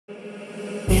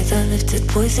We're the lifted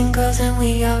boys and girls and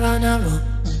we are on our own,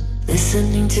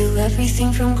 listening to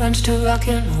everything from grunge to rock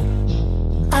and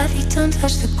roll. Our feet don't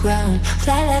touch the ground,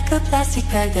 fly like a plastic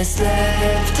bag that's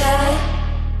lifted.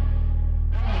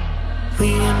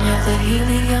 We inhale the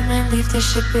helium and leave the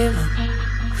ship below.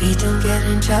 We don't get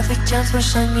in traffic jams, we're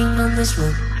shining on this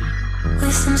road.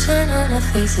 With sunshine on our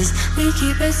faces, we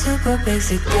keep it super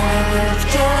basic.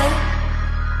 Lifted.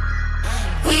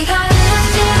 We got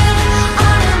lifted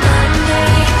on a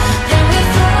Monday, then we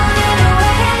floated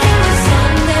away and it was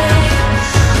Sunday.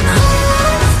 All we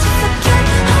want is to forget,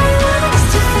 all we want is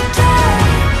to forget.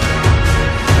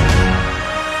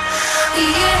 We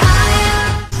get higher.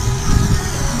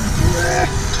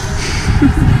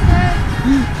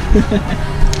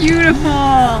 Beautiful.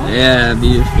 Yeah,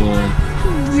 beautiful.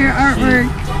 Your artwork.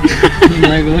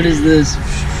 Like, what is this?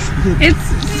 It's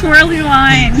swirly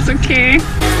lines, okay?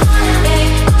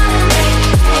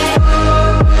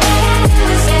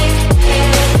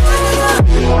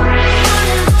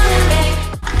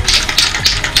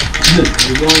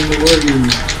 We're going to Oregon.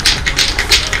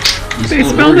 They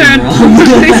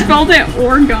spelled it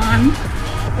Oregon.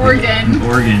 Oregon.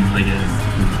 Organ, like a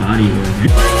body organ.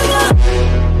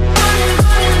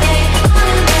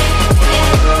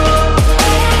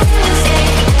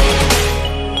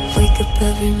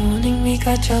 Every morning we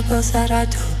got troubles at our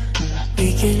door.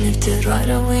 We get lifted right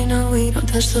away, no we don't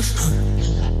touch the floor.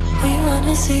 We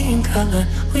wanna see in color,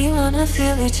 we wanna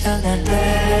feel each other.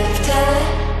 Lifted.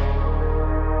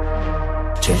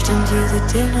 Drifting through the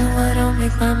dinner, I don't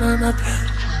make my mama proud.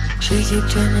 She keep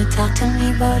trying to talk to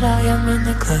me, but I am in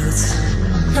the clothes.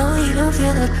 No, you don't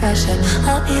feel the pressure,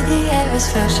 out in the air is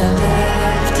fresher.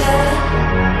 Lifted.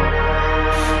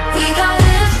 We got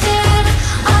lifted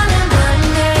on a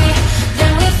Monday,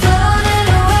 then we floated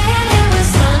away and it was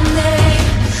Sunday.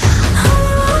 All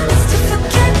we want is to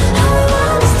forget, all we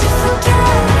want is to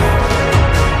forget.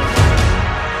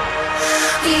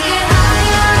 We get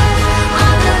higher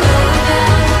on the road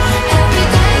now, every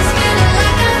day spinning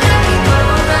like a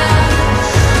merry-go-round.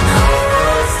 All we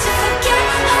want is to forget,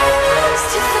 all we want is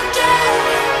to forget.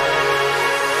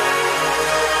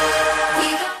 We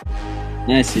got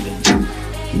Nicely done.